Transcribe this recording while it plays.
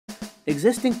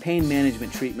Existing pain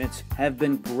management treatments have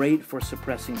been great for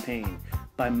suppressing pain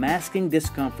by masking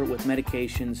discomfort with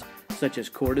medications such as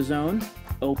cortisone,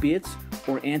 opiates,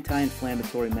 or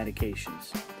anti-inflammatory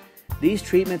medications. These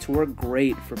treatments work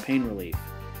great for pain relief,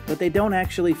 but they don't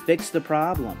actually fix the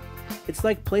problem. It's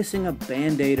like placing a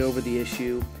Band-Aid over the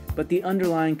issue, but the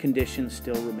underlying condition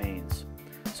still remains.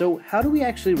 So how do we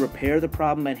actually repair the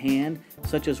problem at hand,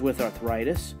 such as with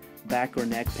arthritis, back or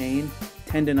neck pain,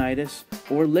 tendonitis,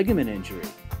 or ligament injury?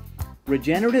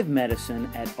 Regenerative medicine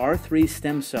at R3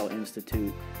 Stem Cell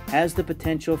Institute has the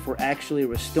potential for actually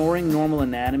restoring normal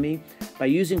anatomy by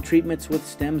using treatments with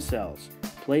stem cells,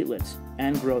 platelets,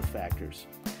 and growth factors.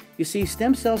 You see,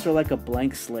 stem cells are like a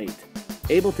blank slate,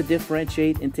 able to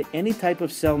differentiate into any type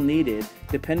of cell needed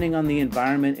depending on the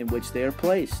environment in which they are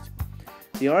placed.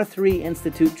 The R3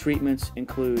 Institute treatments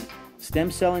include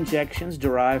stem cell injections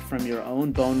derived from your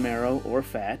own bone marrow or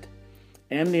fat,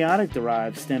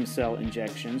 amniotic-derived stem cell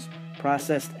injections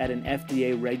processed at an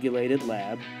FDA-regulated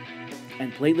lab,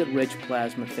 and platelet-rich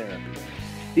plasma therapy.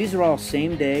 These are all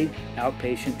same-day,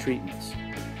 outpatient treatments.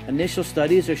 Initial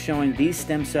studies are showing these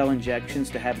stem cell injections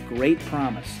to have great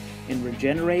promise in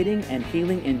regenerating and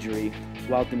healing injury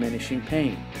while diminishing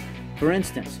pain. For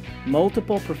instance,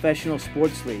 multiple professional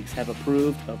sports leagues have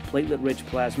approved of platelet-rich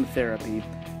plasma therapy,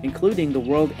 including the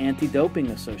World Anti-Doping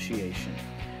Association.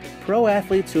 Pro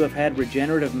athletes who have had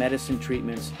regenerative medicine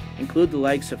treatments include the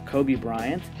likes of Kobe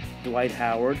Bryant, Dwight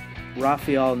Howard,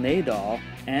 Rafael Nadal,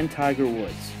 and Tiger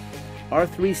Woods.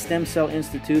 R3 Stem Cell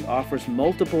Institute offers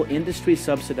multiple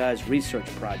industry-subsidized research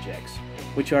projects,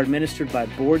 which are administered by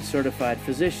board-certified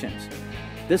physicians.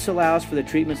 This allows for the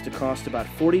treatments to cost about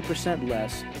 40%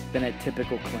 less than at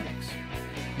typical clinics.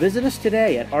 Visit us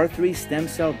today at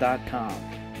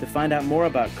r3stemcell.com to find out more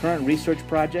about current research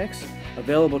projects,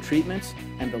 available treatments,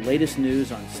 and the latest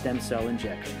news on stem cell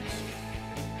injections.